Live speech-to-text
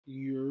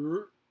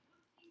Your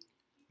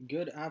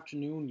good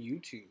afternoon,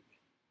 YouTube.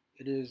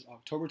 It is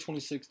October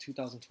 26,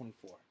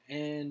 2024,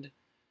 and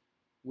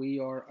we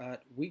are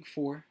at week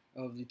 4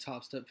 of the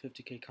Topstep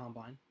 50K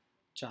Combine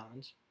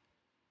Challenge.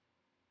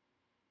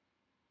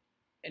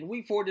 And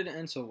week 4 didn't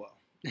end so well.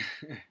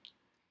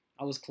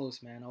 I was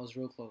close, man. I was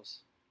real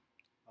close.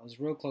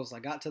 I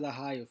got to the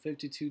high of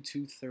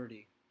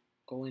 52,230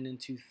 going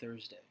into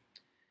Thursday.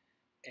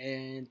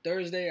 And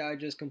Thursday, I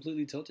just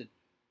completely tilted.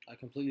 I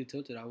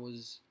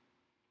was,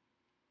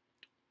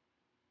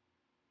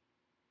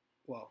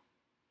 well,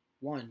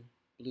 one,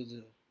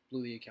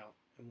 blew the account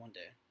in one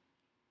day.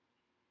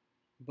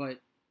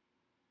 But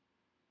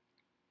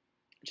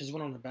just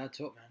went on a bad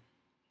tilt, man.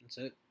 That's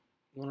it.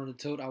 Went on a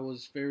tilt. I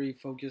was very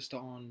focused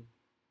on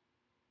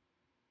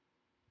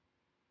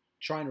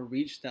trying to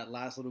reach that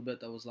last little bit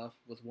that was left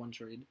with one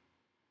trade.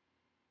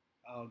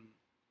 Um,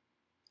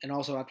 and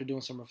also after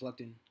doing some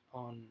reflecting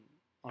on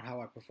how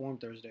I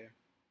performed Thursday,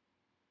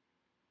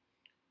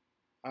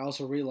 I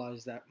also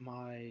realized that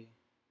my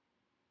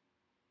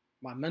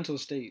mental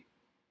state,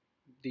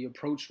 the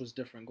approach was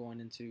different going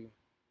into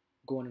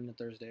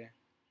Thursday,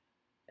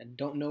 and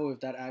don't know if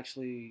that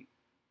actually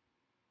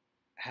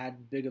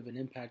had big of an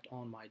impact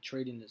on my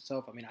trading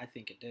itself. I mean, I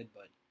think it did,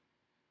 but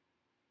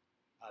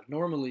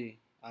normally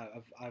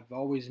I've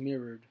always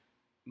mirrored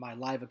my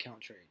live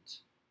account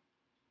trades.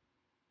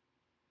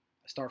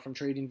 I start from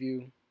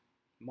TradingView,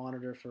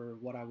 monitor for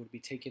what I would be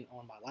taking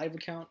on my live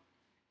account,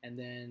 and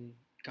then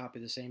copy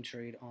the same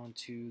trade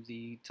onto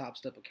the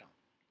Topstep account.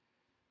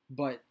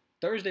 But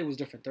Thursday was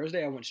different.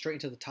 Thursday I went straight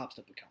into the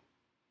Topstep account.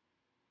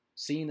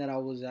 Seeing that I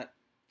was at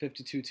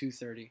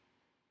 52,230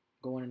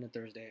 going into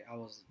Thursday,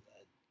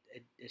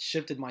 it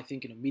shifted my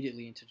thinking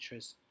immediately into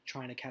just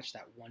trying to catch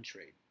that one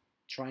trade,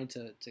 trying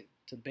to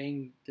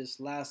bang this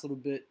last little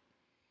bit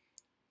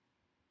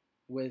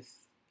with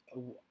a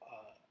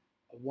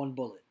one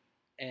bullet,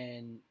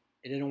 and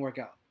it didn't work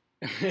out.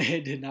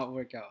 It did not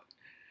work out.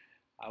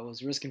 I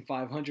was risking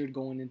 500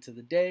 going into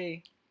the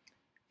day,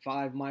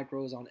 5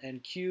 micros on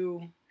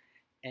NQ,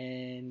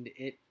 and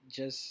it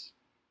just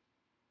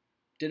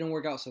didn't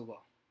work out so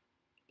well.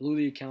 Blew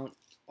the account.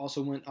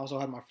 Also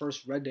had my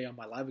first red day on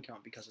my live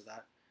account because of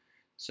that.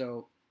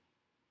 So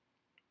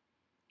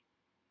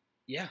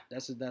yeah,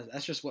 that's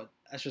just what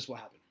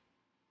happened.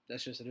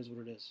 It is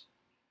what it is.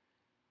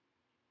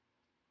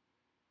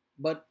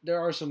 But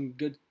there are some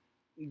good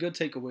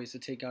takeaways to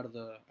take out of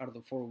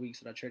the 4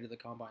 weeks that I traded the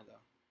combine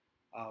though.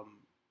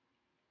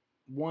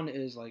 One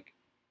is like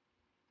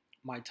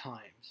my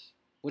times,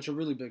 which are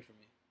really big for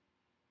me.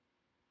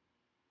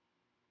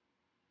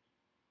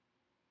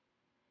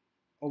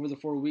 Over the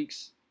 4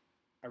 weeks,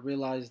 I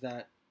realized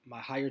that my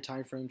higher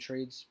time frame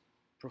trades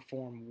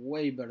perform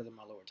way better than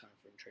my lower time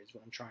frame trades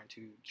when I'm trying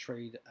to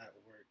trade at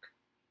work.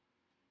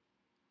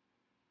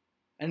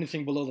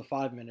 Anything below the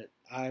 5 minute,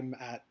 I'm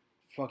at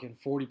fucking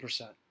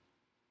 40%.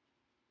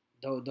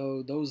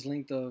 Those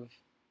length of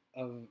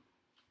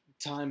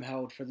time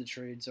held for the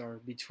trades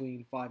are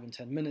between 5 and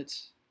 10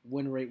 minutes.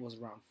 Win rate was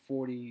around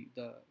 40.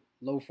 The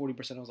low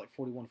 40% was like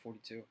 41,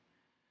 42.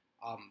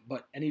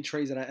 But any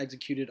trades that I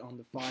executed on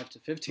the 5 to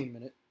 15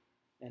 minute,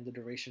 and the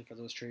duration for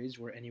those trades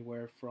were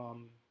anywhere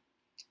from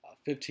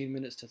 15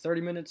 minutes to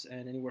 30 minutes,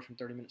 and anywhere from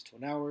 30 minutes to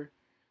an hour.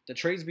 The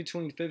trades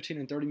between 15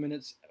 and 30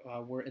 minutes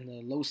were in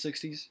the low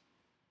 60s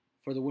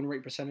for the win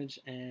rate percentage,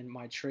 and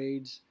my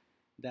trades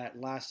that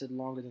lasted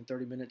longer than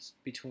 30 minutes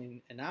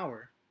between an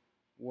hour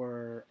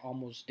were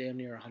almost damn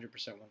near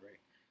 100% win rate.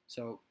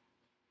 So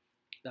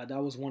that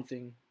was one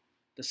thing.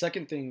 The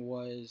second thing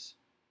was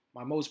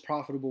my most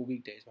profitable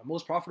weekdays. My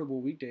most profitable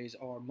weekdays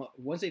are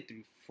Wednesday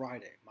through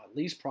Friday. My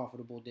least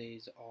profitable weekday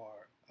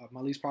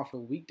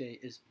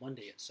is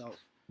Monday itself.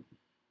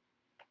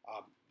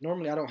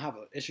 Normally I don't have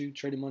an issue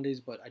trading Mondays,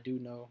 but I do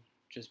know,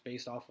 just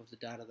based off of the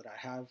data that I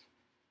have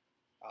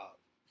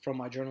from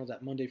my journal,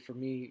 that Monday for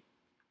me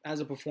as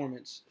a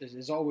performance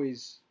is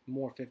always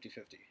more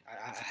 50-50.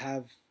 I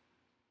have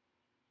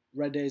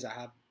red days,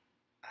 I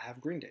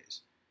have green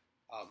days,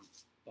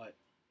 but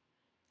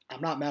I'm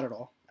not mad at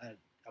all at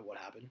what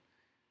happened.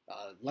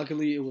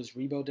 Luckily, it was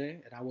rebuild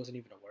day, and I wasn't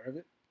even aware of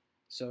it,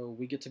 so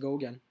we get to go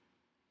again.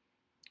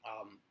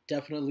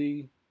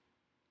 Definitely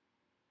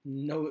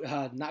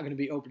not going to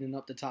be opening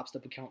up the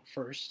Topstep account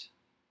first.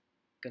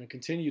 Going to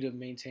continue to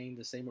maintain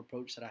the same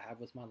approach that I have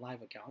with my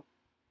live account.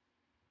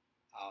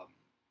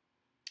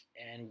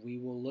 And we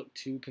will look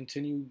to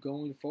continue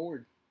moving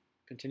forward.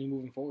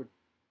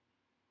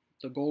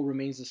 The goal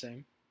remains the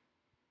same.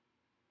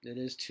 It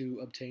is to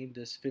obtain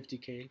this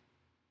 50K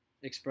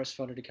express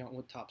funded account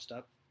with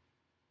Topstep,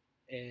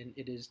 and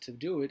it is to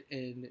do it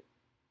in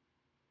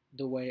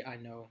the way I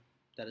know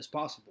that is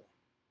possible,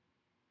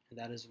 and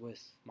that is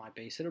with my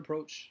base hit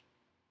approach,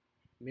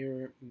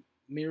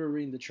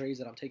 mirroring the trades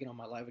that I'm taking on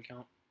my live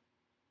account,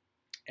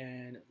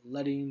 and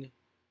letting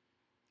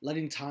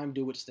time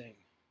do its thing.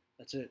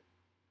 That's it.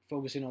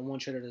 Focusing on one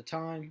trade at a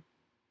time.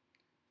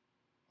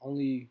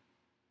 Only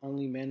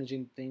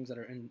managing things that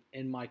are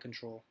in my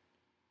control,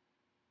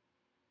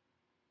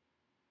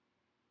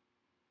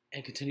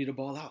 and continue to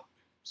ball out.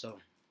 So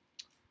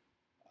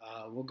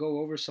we'll go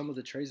over some of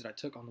the trades that I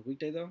took on the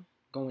weekday though.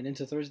 Going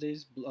into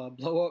Thursday's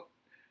blow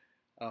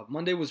up.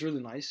 Monday was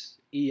really nice.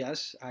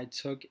 ES, I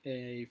took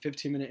a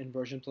 15-minute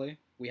inversion play.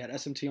 We had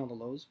SMT on the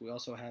lows. We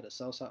also had a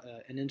sell side,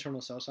 an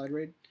internal sell side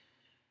raid,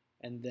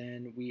 and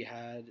then we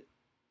had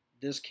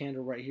this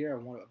candle right here.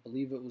 I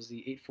believe it was the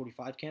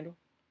 845 candle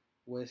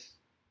with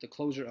the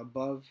closure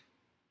above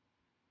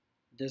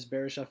this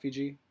bearish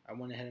FVG. I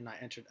went ahead and I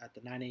entered at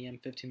the 9 a.m.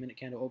 15-minute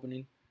candle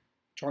opening,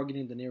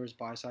 targeting the nearest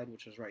buy side,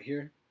 which was right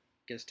here.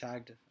 Gets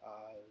tagged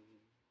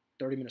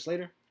 30 minutes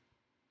later.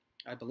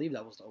 I believe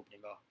that was the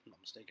opening bell, if I'm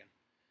not mistaken.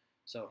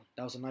 So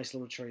that was a nice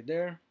little trade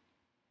there.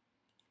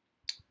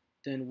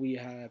 Then we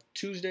have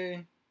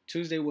Tuesday.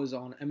 Tuesday was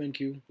on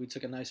MNQ. We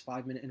took a nice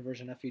 5-minute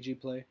inversion FVG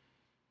play.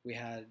 We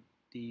had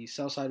the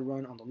sell side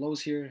run on the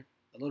lows here,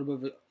 a little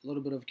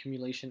bit of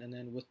accumulation, and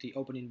then with the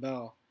opening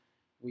bell,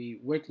 we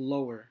wicked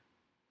lower,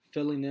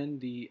 filling in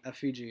the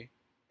FVG,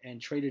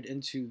 and traded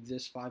into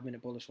this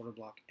 5-minute bullish order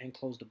block and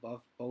closed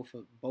above both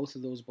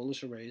of those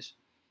bullish arrays,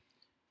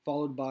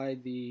 followed by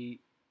the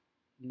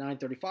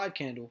 935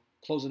 candle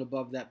closing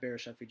above that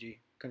bearish FVG,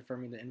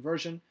 confirming the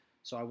inversion.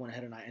 So I went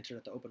ahead and I entered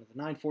at the open of the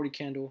 940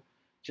 candle,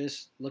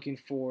 just looking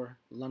for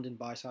London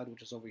buy side,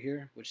 which is over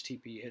here, which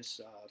TP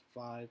hits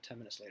 5-10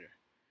 minutes later.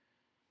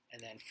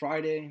 And then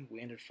Friday, we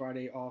ended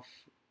Friday off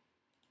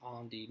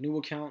on the new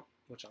account,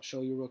 which I'll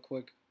show you real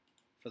quick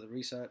for the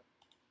reset.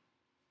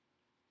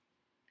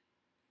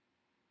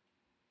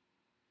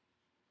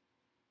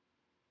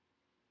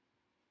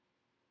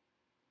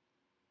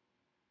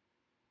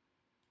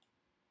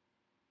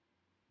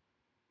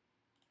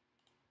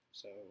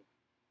 So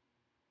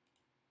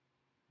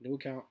new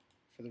account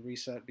for the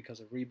reset because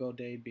of rebuild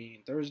day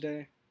being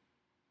Thursday.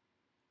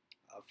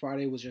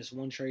 Friday was just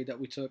one trade that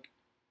we took.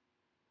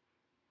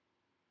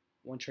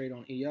 One trade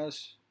on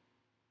ES.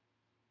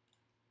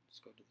 Let's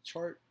go to the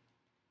chart.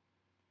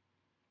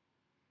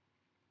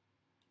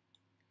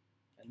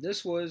 And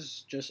this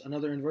was just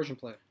another inversion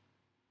play.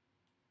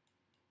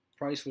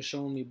 Price was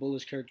showing me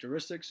bullish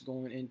characteristics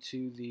going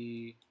into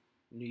the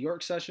New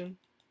York session.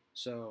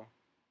 So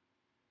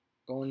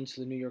going into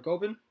the New York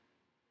Open,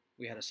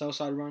 we had a sell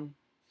side run,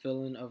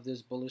 fill in of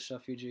this bullish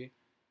FUG,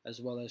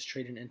 as well as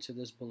trading into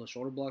this bullish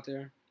order block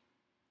there.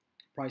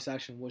 Price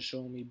action was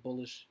showing me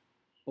bullish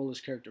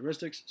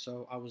characteristics,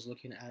 so I was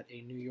looking at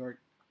a New York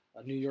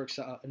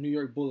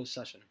bullish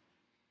session.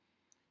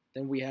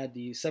 Then we had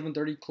the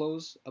 730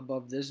 close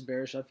above this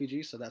bearish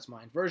FVG, so that's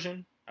my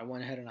inversion. I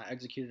went ahead and I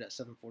executed at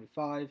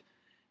 745,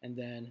 and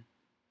then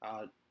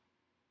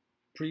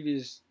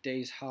previous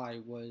day's high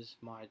was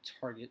my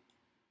target,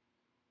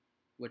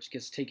 which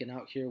gets taken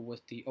out here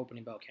with the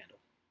opening bell candle.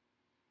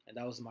 And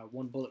that was my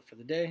one bullet for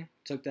the day.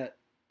 Took that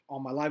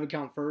on my live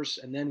account first,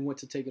 and then went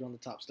to take it on the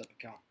Topstep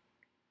account,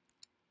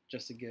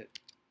 just to get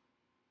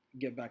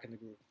back in the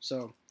groove.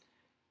 So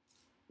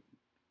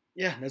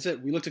yeah, that's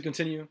it. We look to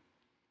continue.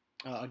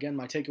 Again,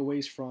 my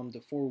takeaways from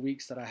the 4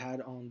 weeks that I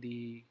had on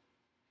the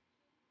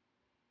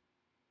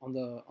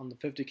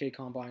 50K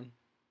combine.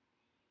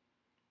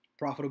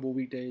 Profitable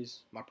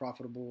weekdays. Not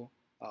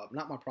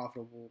my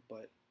profitable,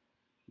 but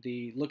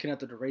the looking at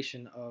the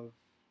duration of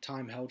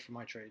time held for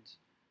my trades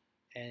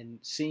and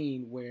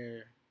seeing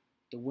where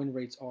the win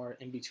rates are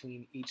in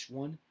between each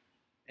one,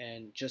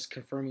 and just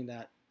confirming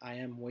that I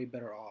am way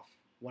better off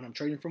when I'm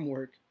trading from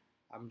work.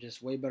 I'm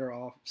just way better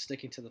off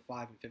sticking to the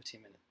 5 and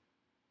 15 minute,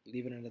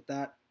 leaving it at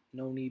that.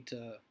 No need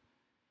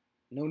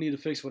to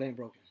fix what ain't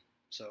broken.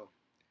 So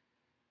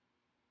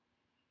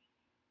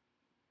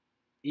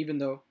even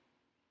though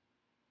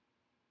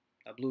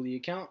I blew the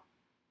account,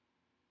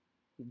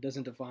 it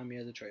doesn't define me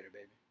as a trader,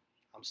 baby.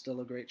 I'm still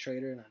a great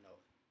trader, and I know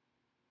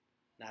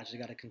it. Now I just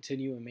got to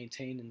continue and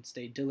maintain and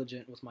stay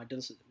diligent with my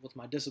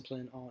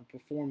discipline on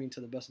performing to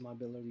the best of my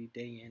ability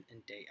day in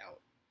and day out.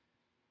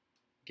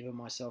 Giving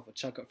myself a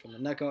checkup from the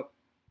neck up,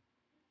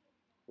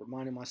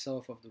 reminding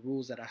myself of the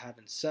rules that I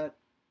haven't set,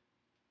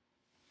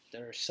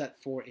 that are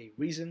set for a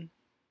reason,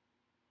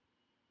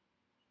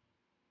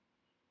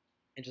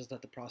 and just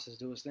let the process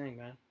do its thing,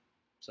 man.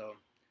 So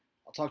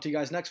I'll talk to you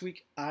guys next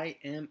week. I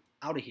am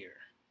out of here.